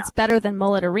 I guess it's better than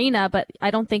Mullet Arena, but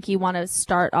I don't think you want to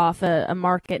start off a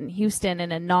market in Houston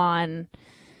in a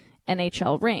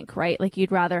non-NHL rink, right? Like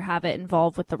you'd rather have it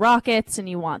involved with the Rockets, and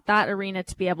you want that arena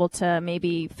to be able to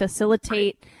maybe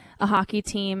facilitate a hockey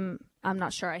team. I'm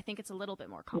not sure. I think it's a little bit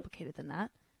more complicated than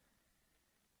that.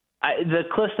 The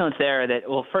Cliff Notes there that,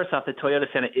 well, first off, the Toyota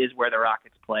Center is where the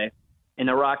Rockets play. And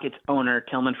the Rockets owner,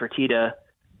 Tillman Fertitta,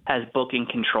 has booking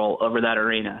control over that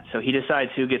arena. So he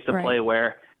decides who gets to play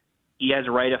where. He has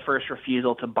right of first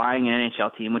refusal to buying an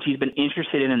NHL team, which he's been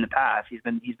interested in the past. He's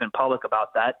been public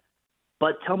about that.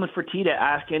 But Tillman Fertitta,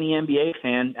 ask any NBA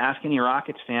fan, ask any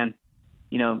Rockets fan,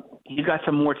 you know, he's got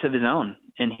some warts of his own,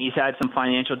 and he's had some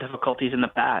financial difficulties in the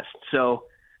past. So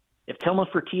if Tillman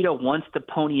Fertitta wants to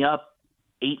pony up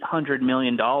 $800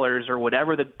 million or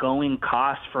whatever the going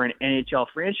cost for an NHL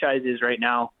franchise is right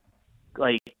now,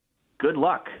 like, good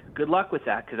luck. Good luck with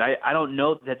that, because I don't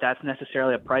know that that's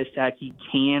necessarily a price tag he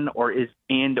can or is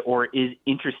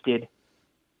interested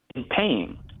in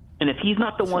paying. And if he's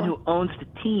not the one who owns the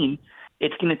team,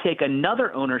 it's going to take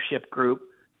another ownership group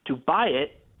to buy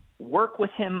it, work with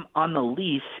him on the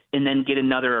lease, and then get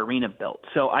another arena built.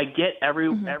 So I get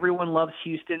everyone loves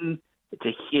Houston.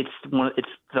 It's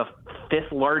the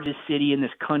fifth largest city in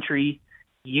this country,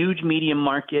 huge media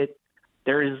market.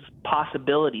 There's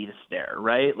possibilities there,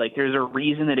 right? Like there's a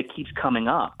reason that it keeps coming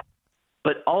up.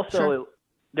 But also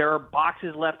there are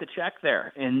boxes left to check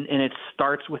there, and it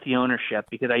starts with the ownership,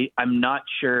 because I'm not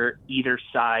sure either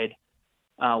side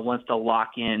wants to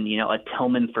lock in, you know, a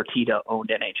Tillman Fertitta owned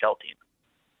NHL team.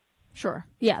 Sure.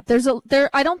 Yeah.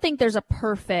 I don't think there's a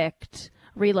perfect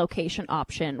relocation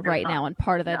option right now, and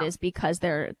part of that is because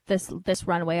this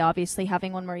runway, obviously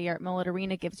having one more year at Mullet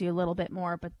Arena gives you a little bit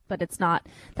more, but it's not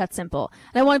that simple.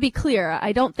 And I want to be clear,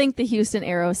 I don't think the Houston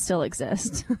Aeros still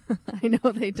exist. I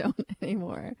know they don't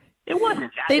anymore. It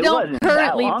wasn't that. They don't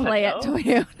currently play ago. at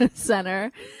Toyota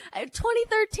Center.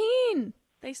 2013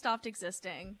 they stopped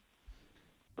existing.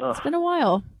 It's been a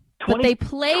while. But they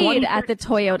played at the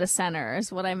Toyota Center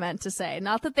is what I meant to say.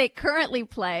 Not that they currently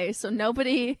play, so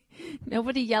nobody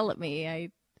yell at me.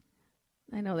 I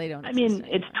know they don't exist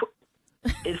anymore.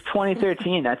 It's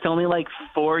 2013. That's only like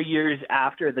 4 years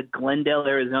after the Glendale,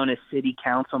 Arizona City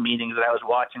Council meetings that I was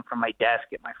watching from my desk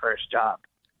at my first job.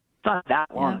 It's not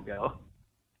that long ago.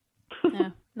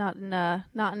 Yeah, not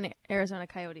in Arizona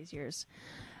Coyotes years.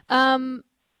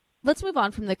 Let's move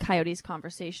on from the Coyotes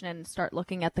conversation and start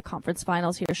looking at the conference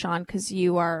finals here, Sean, because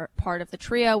you are part of the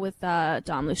trio with Dom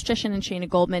Luszczyszyn and Shayna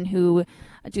Goldman, who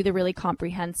do the really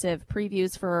comprehensive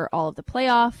previews for all of the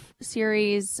playoff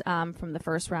series from the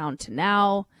first round to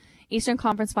now. Eastern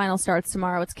Conference Final starts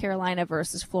tomorrow. It's Carolina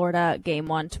versus Florida, Game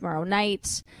 1 tomorrow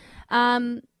night.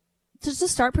 Just to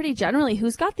start pretty generally,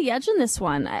 who's got the edge in this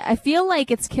one? I feel like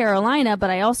it's Carolina,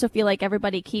 but I also feel like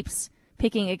everybody keeps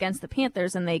picking against the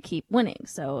Panthers and they keep winning.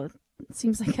 So it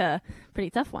seems like a pretty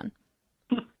tough one.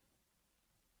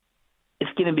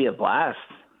 It's going to be a blast.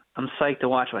 I'm psyched to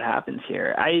watch what happens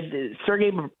here.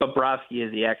 Sergei Bobrovsky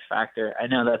is the X factor. I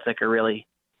know that's like a really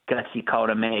gutsy call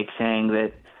to make, saying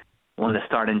that one of the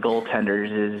starting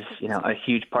goaltenders is, you know, a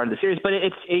huge part of the series, but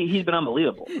he's been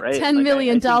unbelievable, right? $10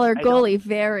 million goalie,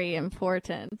 very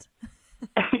important.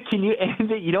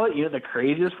 You know what? You know the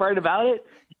craziest part about it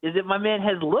is that my man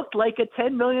has looked like a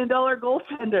 $10 million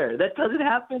goaltender. That doesn't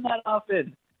happen that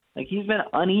often. Like, he's been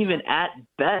uneven at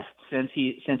best since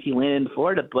he landed in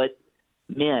Florida. But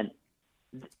man,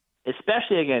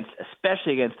 especially against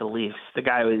the Leafs, the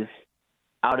guy was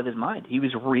out of his mind. He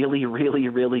was really, really,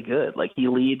 really good. Like, he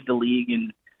leads the league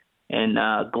in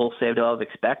goals saved above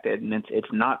expected, and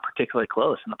it's not particularly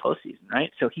close in the postseason, right?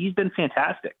 So he's been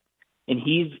fantastic. And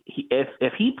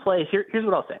if he plays, here's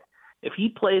what I'll say. If he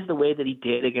plays the way that he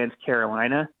did against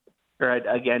Carolina, or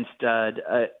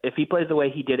if he plays the way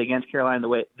he did against Carolina,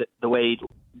 the way he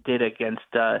did against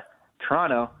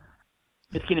Toronto,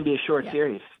 it's going to be a short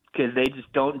series, because they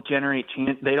just don't generate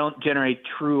they don't generate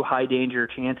true high danger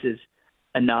chances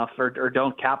enough, or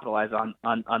don't capitalize on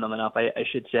them enough, I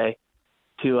should say,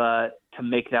 to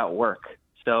make that work.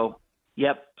 So,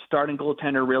 yep, starting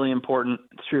goaltender really important.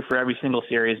 It's true for every single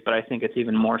series, but I think it's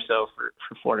even more so for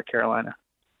Florida Carolina.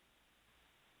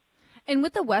 And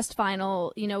with the West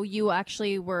Final, you know, you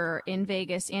actually were in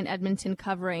Vegas and Edmonton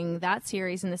covering that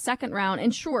series in the second round.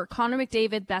 And sure, Connor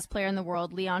McDavid, best player in the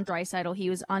world, Leon Draisaitl, he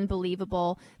was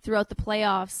unbelievable throughout the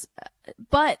playoffs.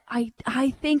 But I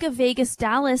think of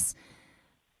Vegas-Dallas,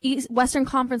 Western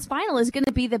Conference Final is going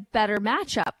to be the better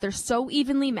matchup. They're so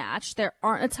evenly matched. There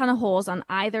aren't a ton of holes on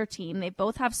either team. They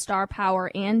both have star power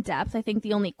and depth. I think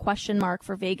the only question mark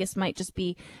for Vegas might just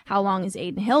be how long is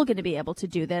Aiden Hill going to be able to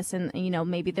do this? And,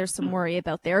 maybe there's some worry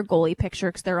about their goalie picture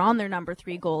because they're on their number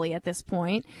 3 goalie at this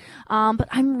point. But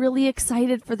I'm really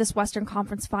excited for this Western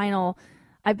Conference Final.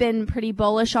 I've been pretty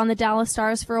bullish on the Dallas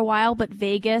Stars for a while, but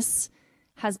Vegas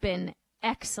has been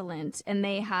excellent, and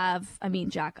they have,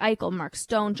 Jack Eichel, Mark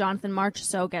Stone, Jonathan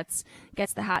Marchessault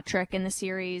gets the hat trick in the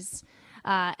series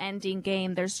ending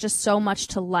game. There's just so much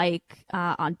to like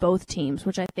on both teams,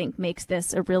 which I think makes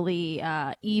this a really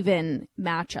even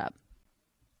matchup.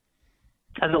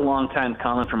 That's a long time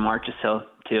coming from Marchessault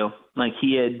too. Like,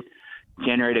 he had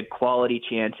generated quality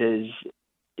chances.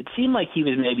 It seemed like he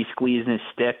was maybe squeezing his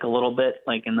stick a little bit,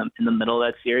 like in the middle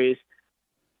of that series,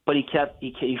 but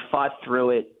he fought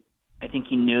through it. I think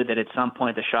he knew that at some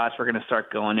point the shots were going to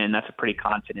start going in. That's a pretty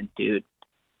confident dude.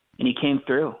 And he came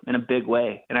through in a big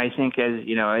way. And I think, as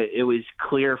you know, it was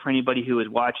clear for anybody who was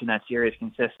watching that series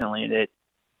consistently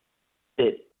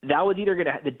that was either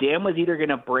the dam was either going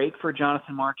to break for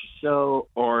Jonathan Marchessault,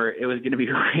 or it was going to be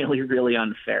really, really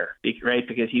unfair, right?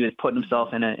 Because he was putting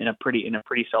himself in a pretty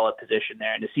solid position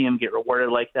there. And to see him get rewarded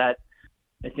like that,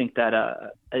 I think that's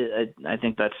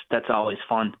always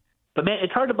fun. But, man,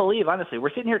 it's hard to believe, honestly.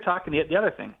 We're sitting here talking the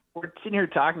other thing. We're sitting here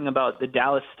talking about the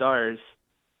Dallas Stars,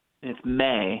 and it's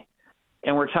May,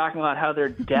 and we're talking about how their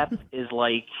depth is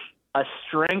like a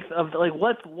strength of, like,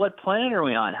 what planet are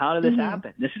we on? How did this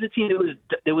happen? This is a team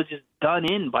that was just done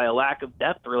in by a lack of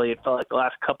depth, really, it felt like the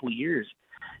last couple of years.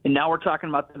 And now we're talking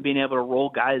about them being able to roll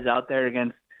guys out there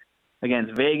against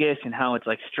Vegas, and how it's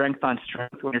like strength on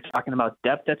strength when you're talking about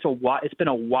depth. It's been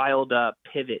a wild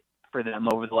pivot for them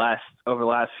over the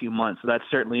last few months. So that's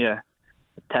certainly a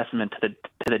testament to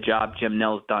the job Jim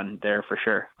Nill's done there for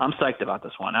sure. I'm psyched about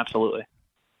this one, absolutely.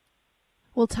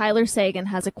 Well, Tyler Seguin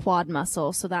has a quad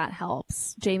muscle, so that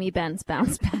helps. Jamie Benn's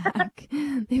bounced back.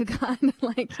 They've got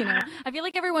I feel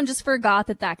like everyone just forgot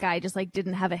that guy just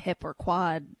didn't have a hip or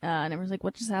quad, and everyone's like,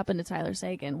 "What just happened to Tyler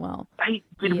Seguin?" Well,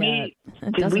 did we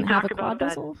talk about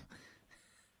that? Muscle?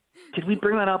 Did we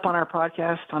bring that up on our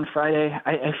podcast on Friday?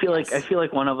 I feel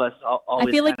like one of us always.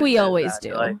 I feel like we always that.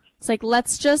 do. It's like,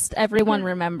 let's just everyone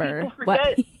remember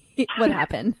what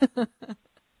happened.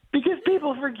 Because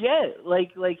people forget,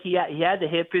 like he had the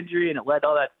hip injury, and it led to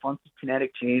all that funky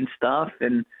kinetic chain stuff,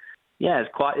 and his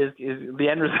quad is the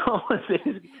end result was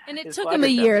and it took him a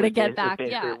year to get back.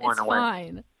 Yeah, it's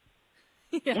fine.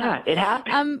 Yeah, it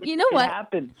happens. You know what? It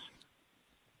happens.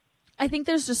 I think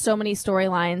there's just so many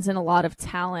storylines and a lot of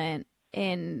talent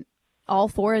in all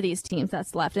 4 of these teams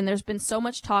that's left. And there's been so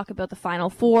much talk about the Final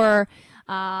Four.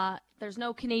 There's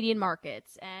no Canadian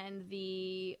markets, and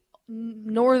the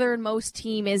northernmost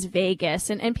team is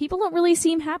Vegas. And people don't really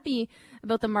seem happy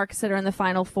about the markets that are in the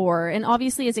Final Four. And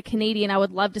obviously, as a Canadian, I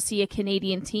would love to see a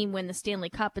Canadian team win the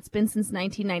Stanley Cup. It's been since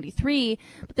 1993.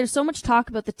 But there's so much talk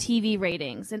about the TV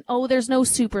ratings, and there's no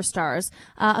superstars.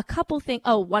 A couple things.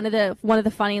 One of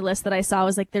the funny lists that I saw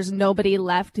was like, there's nobody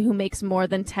left who makes more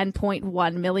than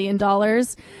 $10.1 million.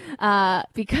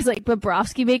 Because like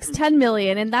Bobrovsky makes $10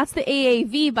 million, and that's the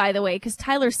AAV, by the way. Because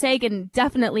Tyler Seguin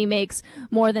definitely makes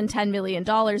more than $10 million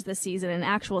this season in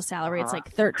actual salary. It's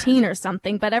like 13 or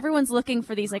something. But everyone's looking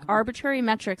for these like arbitrary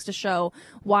metrics to show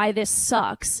why this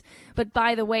sucks. But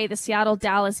by the way, the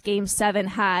Seattle-Dallas Game 7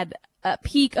 had a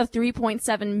peak of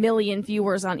 3.7 million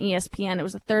viewers on ESPN. It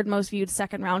was the 3rd most viewed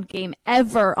second round game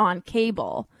ever on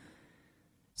cable.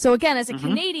 So again, as a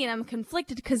Canadian, I'm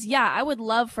conflicted because, I would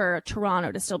love for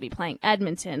Toronto to still be playing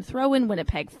Edmonton, throw in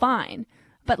Winnipeg, fine.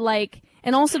 But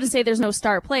and also to say there's no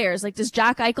star players. Like, does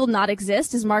Jack Eichel not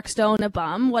exist? Is Mark Stone a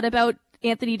bum? What about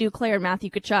Anthony Duclair, Matthew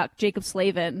Tkachuk, Jacob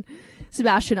Slavin,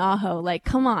 Sebastian Aho? Like,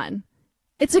 come on.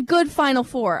 It's a good Final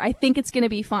Four. I think it's going to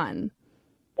be fun.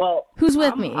 Well, who's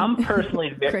with me? I'm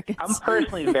personally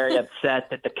very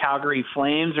upset that the Calgary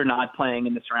Flames are not playing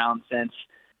in this round since,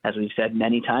 as we've said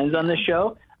many times on this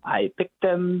show, I picked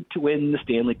them to win the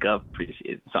Stanley Cup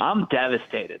preseason. So I'm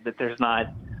devastated that there's not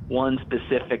one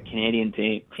specific Canadian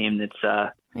team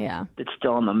that's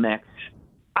still in the mix.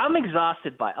 I'm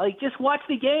exhausted by it. Just watch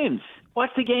the games. Watch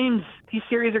the games. These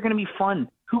series are going to be fun.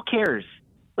 Who cares?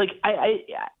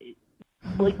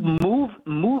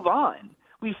 Move on.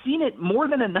 We've seen it more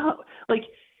than enough.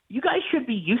 You guys should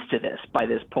be used to this by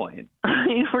this point.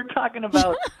 We're talking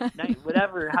about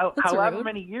however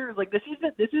many years. This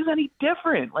isn't any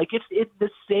different. It's the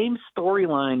same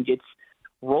storyline gets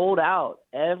rolled out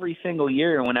every single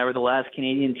year whenever the last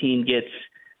Canadian team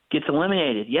gets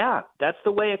eliminated. Yeah, that's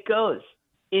the way it goes.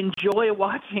 Enjoy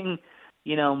watching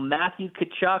Matthew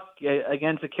Tkachuk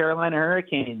against the Carolina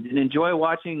Hurricanes, and enjoy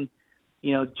watching,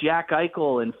 Jack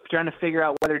Eichel and trying to figure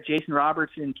out whether Jason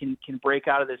Robertson can break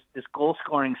out of this goal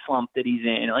scoring slump that he's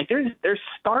in. Like there's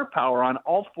star power on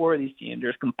all four of these teams.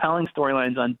 There's compelling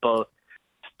storylines on both.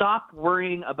 Stop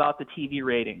worrying about the TV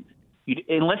ratings.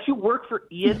 Unless you work for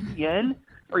ESPN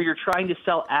or you're trying to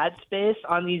sell ad space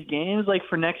on these games, like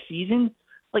for next season,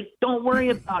 like don't worry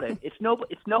about it. It's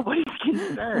nobody's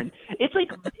concern. It's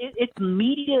like it's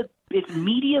media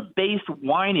based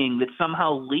whining that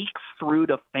somehow leaks through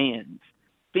to fans.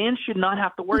 Fans should not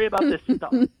have to worry about this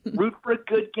stuff. Root for a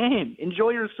good game.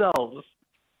 Enjoy yourselves.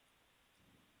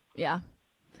 Yeah.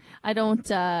 I don't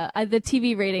the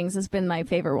TV ratings has been my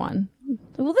favorite one.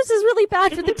 Well, this is really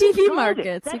bad for the TV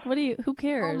markets. Like, who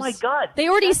cares? Oh my God. They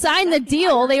already signed the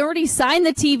deal. They already signed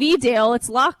the TV deal. It's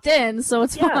locked in, so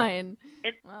it's fine.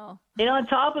 And on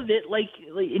top of it, like,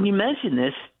 and you mentioned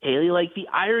this, Haley, like the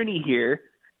irony here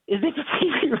is that the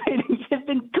TV ratings have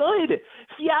been good.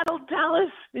 Seattle,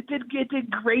 Dallas, it did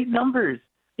great numbers.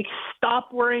 Like,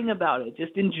 stop worrying about it.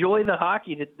 Just enjoy the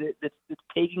hockey that's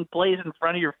taking place in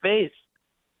front of your face.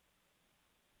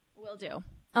 Will do.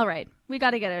 All right. We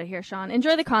got to get out of here, Sean.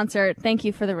 Enjoy the concert. Thank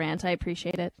you for the rant. I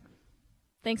appreciate it.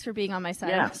 Thanks for being on my side.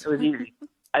 Yeah, it was easy.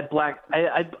 I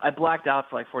blacked out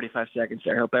for like 45 seconds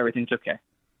there. I hope everything's okay.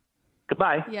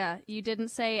 Goodbye. Yeah, you didn't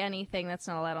say anything that's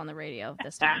not allowed on the radio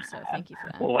this time, so thank you for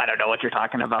that. Well, I don't know what you're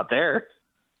talking about there.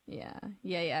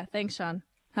 Yeah. Thanks, Sean.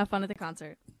 Have fun at the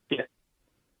concert. Yeah.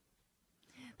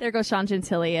 There goes Sean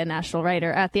Gentili, a national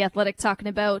writer at The Athletic, talking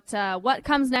about what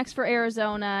comes next for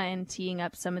Arizona and teeing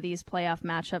up some of these playoff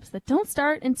matchups that don't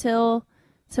start until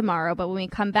tomorrow. But when we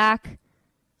come back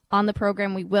on the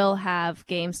program, we will have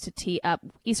games to tee up.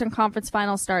 Eastern Conference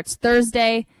Final starts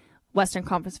Thursday. Western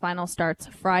Conference Final starts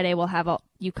Friday. We'll have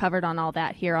you covered on all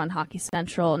that here on Hockey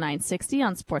Central 960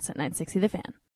 on Sportsnet 960 The Fan.